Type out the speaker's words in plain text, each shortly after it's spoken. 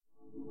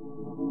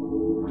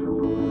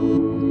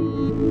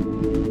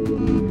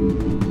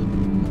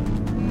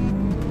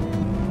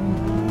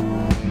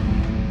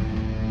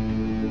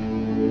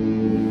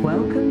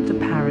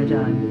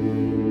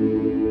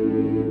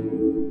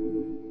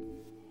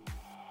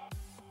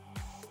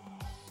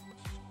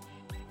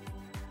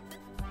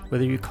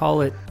Whether you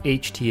call it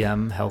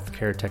HTM,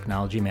 Healthcare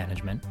Technology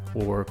Management,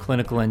 or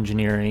clinical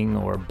engineering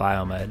or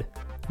biomed,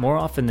 more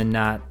often than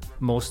not,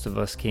 most of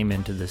us came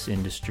into this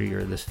industry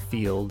or this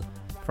field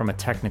from a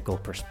technical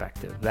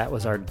perspective. That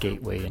was our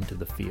gateway into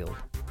the field.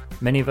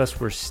 Many of us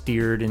were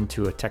steered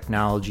into a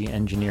technology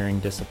engineering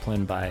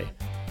discipline by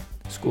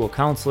school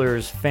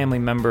counselors, family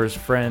members,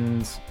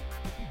 friends,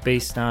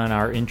 based on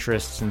our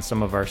interests and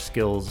some of our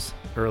skills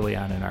early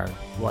on in our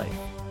life.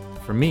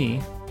 For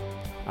me,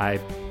 I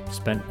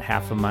spent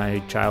half of my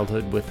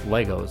childhood with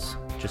Legos,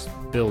 just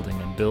building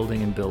and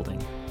building and building.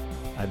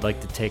 I'd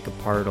like to take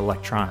apart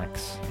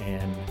electronics,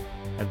 and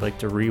I'd like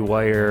to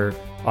rewire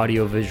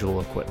audio-visual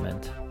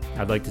equipment.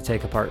 I'd like to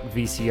take apart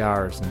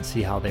VCRs and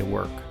see how they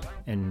work.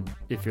 And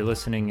if you're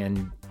listening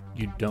and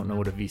you don't know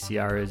what a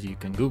VCR is, you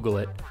can Google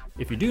it.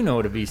 If you do know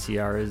what a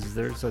VCR is,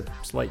 there's a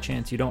slight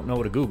chance you don't know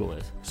what a Google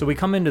is. So we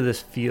come into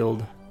this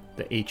field,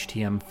 the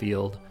HTM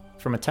field,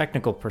 from a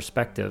technical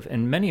perspective,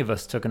 and many of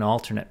us took an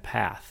alternate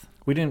path.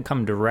 We didn't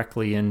come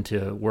directly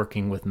into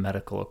working with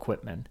medical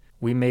equipment.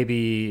 We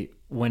maybe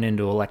went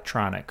into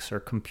electronics or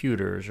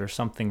computers or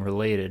something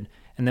related,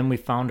 and then we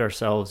found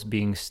ourselves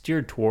being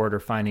steered toward or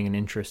finding an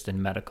interest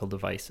in medical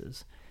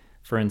devices.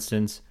 For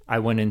instance, I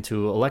went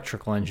into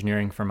electrical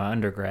engineering for my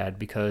undergrad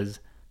because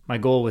my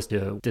goal was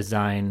to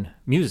design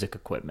music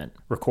equipment,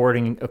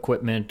 recording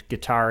equipment,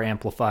 guitar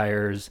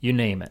amplifiers, you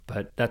name it.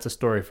 But that's a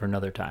story for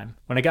another time.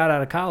 When I got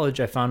out of college,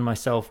 I found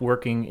myself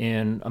working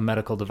in a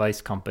medical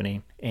device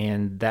company,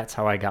 and that's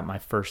how I got my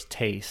first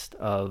taste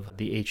of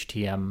the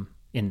HTM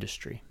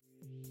industry.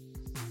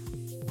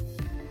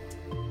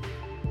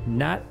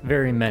 Not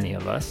very many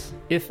of us,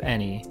 if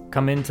any,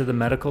 come into the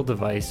medical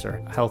device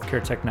or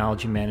healthcare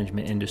technology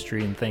management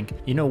industry and think,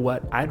 you know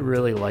what, I'd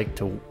really like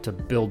to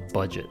build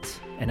budgets,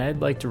 and I'd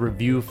like to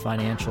review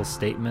financial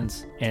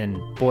statements, and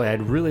boy,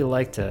 I'd really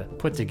like to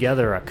put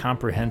together a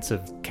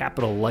comprehensive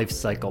capital life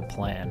cycle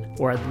plan,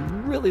 or I'd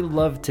really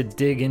love to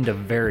dig into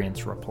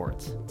variance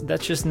reports.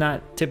 That's just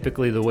not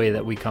typically the way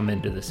that we come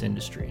into this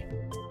industry.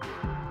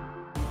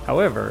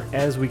 However,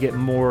 as we get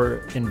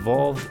more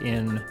involved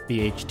in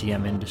the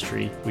HTM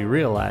industry, we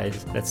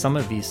realize that some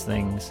of these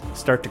things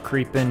start to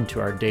creep into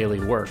our daily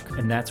work,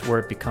 and that's where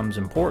it becomes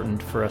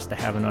important for us to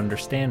have an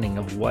understanding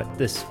of what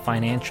this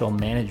financial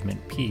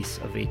management piece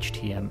of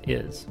HTM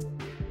is.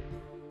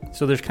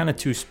 So there's kind of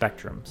two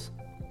spectrums.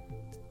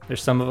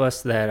 There's some of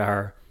us that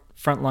are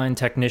frontline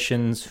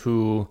technicians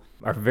who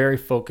are very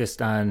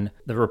focused on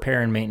the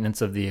repair and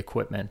maintenance of the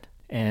equipment,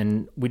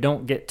 and we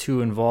don't get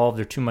too involved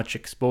or too much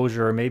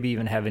exposure or maybe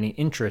even have any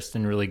interest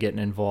in really getting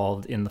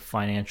involved in the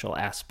financial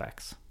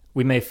aspects.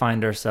 We may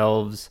find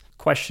ourselves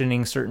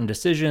questioning certain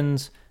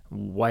decisions.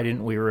 Why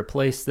didn't we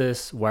replace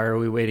this? Why are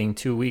we waiting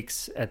 2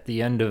 weeks at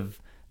the end of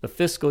the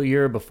fiscal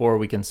year before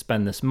we can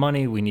spend this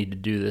money? We need to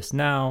do this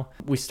now.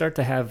 We start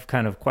to have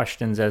kind of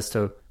questions as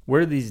to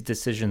where these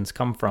decisions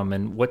come from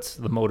and what's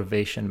the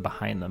motivation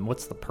behind them?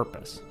 What's the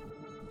purpose?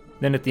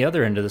 Then at the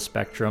other end of the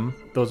spectrum,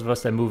 those of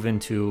us that move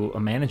into a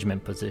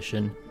management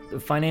position,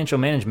 financial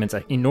management's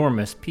an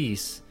enormous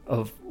piece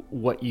of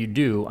what you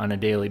do on a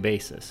daily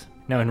basis.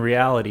 Now, in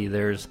reality,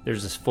 there's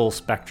this full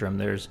spectrum.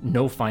 There's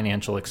no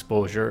financial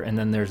exposure, and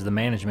then there's the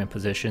management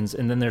positions,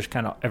 and then there's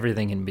kind of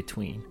everything in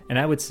between. And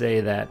I would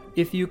say that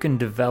if you can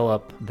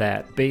develop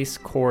that base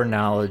core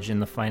knowledge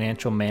in the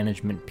financial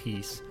management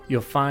piece,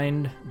 you'll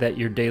find that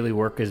your daily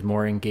work is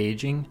more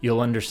engaging.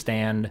 You'll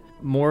understand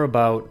more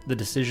about the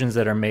decisions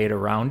that are made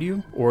around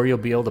you, or you'll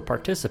be able to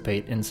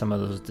participate in some of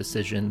those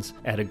decisions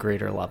at a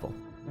greater level.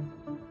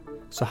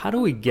 So how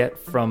do we get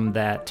from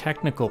that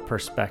technical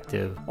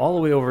perspective all the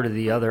way over to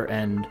the other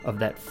end of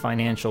that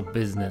financial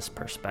business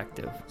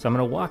perspective? So I'm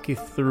going to walk you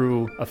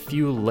through a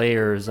few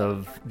layers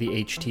of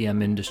the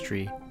HTM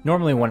industry.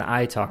 Normally when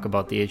I talk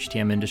about the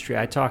HTM industry,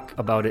 I talk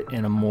about it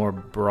in a more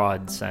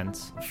broad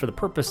sense. For the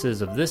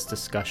purposes of this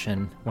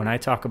discussion, when I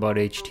talk about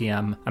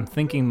HTM, I'm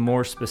thinking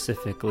more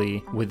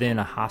specifically within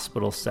a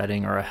hospital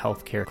setting or a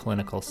healthcare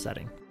clinical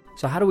setting.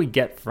 So how do we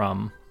get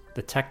from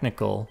the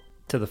technical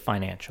to the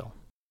financial?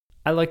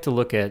 I like to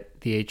look at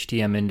the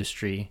HTM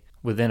industry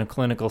within a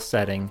clinical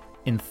setting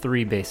in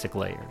three basic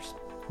layers.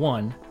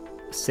 1,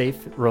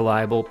 safe,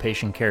 reliable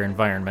patient care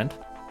environment.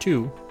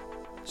 2,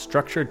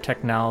 structured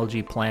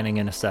technology planning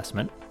and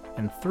assessment.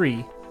 And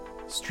 3,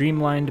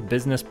 streamlined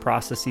business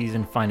processes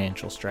and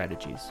financial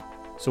strategies.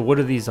 So what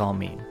do these all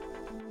mean?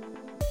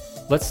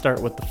 Let's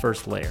start with the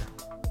first layer,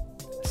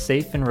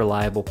 safe and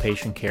reliable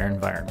patient care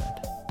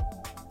environment.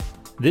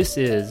 This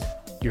is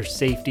your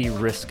safety,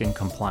 risk, and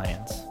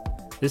compliance.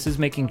 This is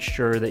making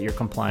sure that you're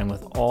complying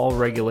with all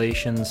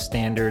regulations,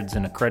 standards,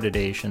 and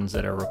accreditations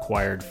that are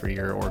required for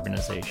your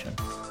organization.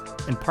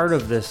 And part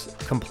of this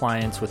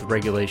compliance with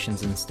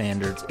regulations and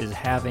standards is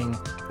having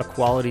a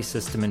quality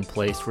system in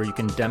place where you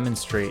can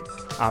demonstrate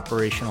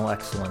operational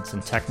excellence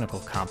and technical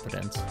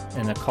competence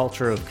and a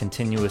culture of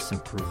continuous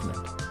improvement.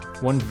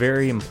 One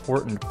very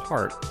important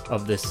part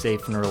of this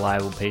safe and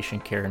reliable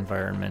patient care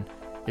environment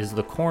is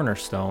the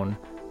cornerstone,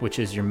 which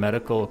is your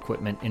medical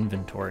equipment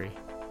inventory.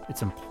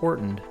 It's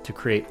important to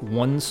create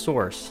one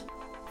source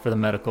for the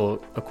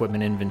medical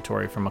equipment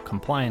inventory from a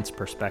compliance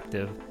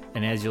perspective.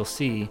 And as you'll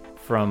see,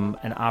 from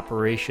an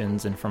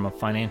operations and from a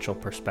financial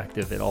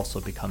perspective, it also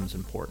becomes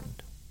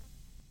important.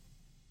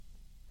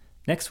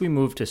 Next, we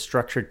move to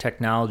structured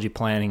technology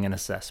planning and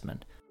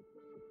assessment.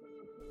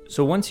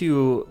 So once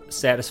you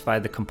satisfy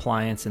the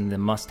compliance and the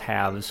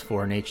must-haves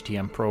for an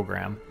HTM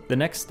program, the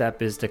next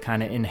step is to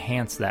kind of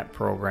enhance that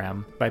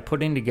program by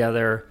putting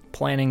together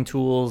planning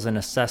tools and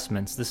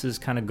assessments. This is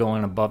kind of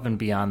going above and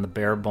beyond the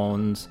bare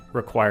bones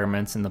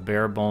requirements and the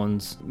bare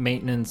bones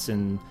maintenance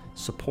and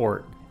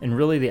support. And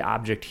really the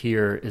object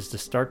here is to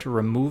start to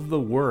remove the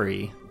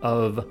worry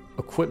of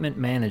equipment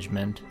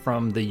management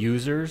from the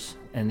users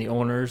and the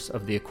owners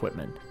of the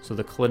equipment. So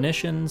the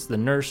clinicians, the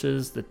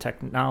nurses, the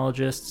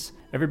technologists,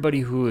 everybody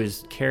who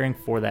is caring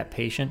for that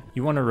patient,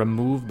 you want to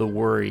remove the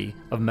worry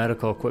of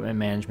medical equipment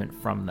management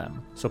from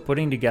them. So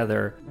putting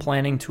together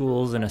planning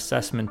tools and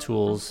assessment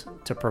tools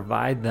to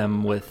provide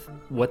them with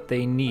what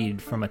they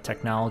need from a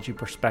technology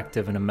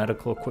perspective and a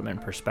medical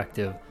equipment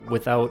perspective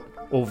without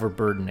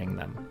overburdening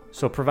them.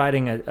 So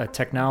providing a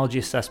technology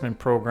assessment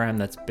program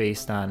that's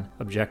based on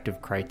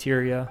objective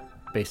criteria,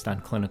 based on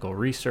clinical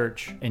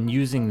research, and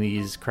using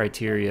these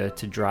criteria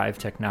to drive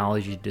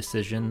technology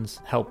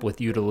decisions, help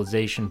with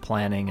utilization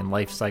planning and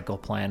life cycle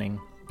planning,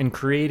 and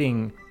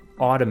creating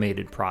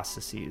automated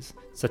processes,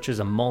 such as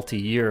a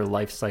multi-year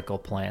life cycle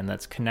plan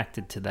that's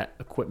connected to that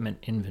equipment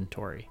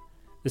inventory.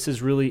 This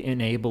is really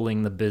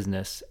enabling the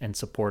business and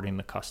supporting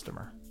the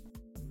customer.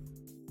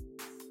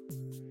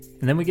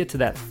 And then we get to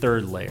that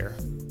third layer,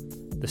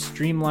 the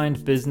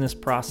streamlined business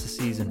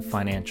processes and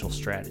financial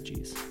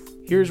strategies.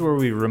 Here's where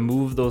we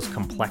remove those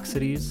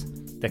complexities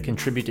that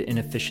contribute to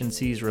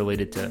inefficiencies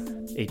related to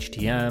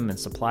HTM and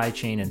supply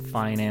chain and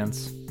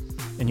finance,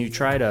 and you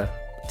try to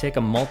take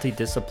a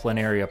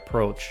multidisciplinary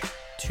approach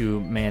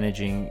to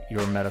managing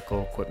your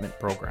medical equipment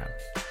program.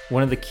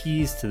 One of the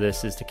keys to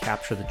this is to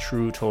capture the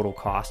true total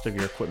cost of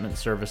your equipment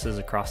services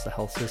across the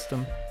health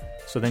system,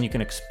 so then you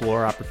can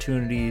explore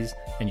opportunities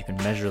and you can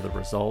measure the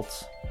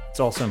results. It's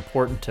also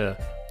important to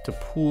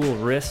pool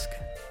risk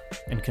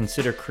and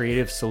consider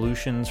creative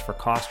solutions for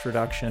cost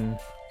reduction,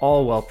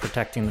 all while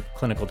protecting the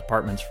clinical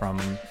departments from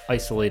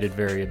isolated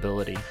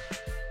variability.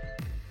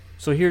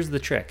 So here's the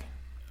trick.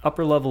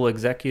 Upper-level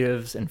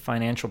executives and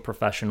financial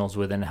professionals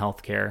within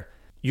healthcare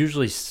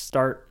usually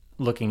start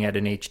looking at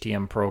an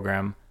HTM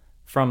program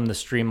from the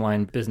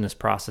streamlined business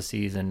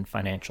processes and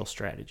financial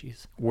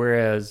strategies.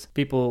 Whereas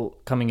people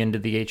coming into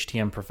the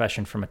HTM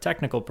profession from a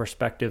technical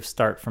perspective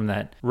start from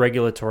that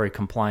regulatory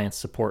compliance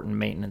support and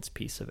maintenance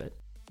piece of it.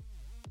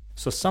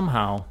 So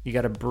somehow you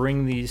got to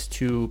bring these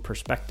two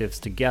perspectives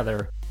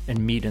together and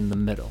meet in the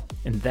middle.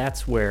 And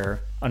that's where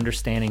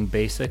understanding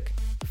basic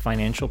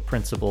financial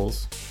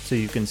principles so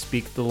you can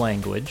speak the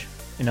language,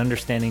 and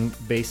understanding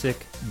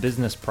basic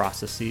business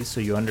processes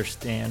so you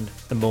understand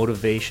the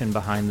motivation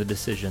behind the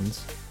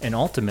decisions, and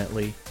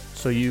ultimately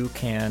so you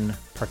can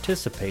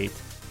participate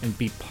and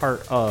be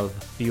part of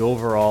the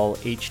overall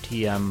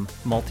HTM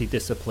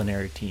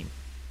multidisciplinary team.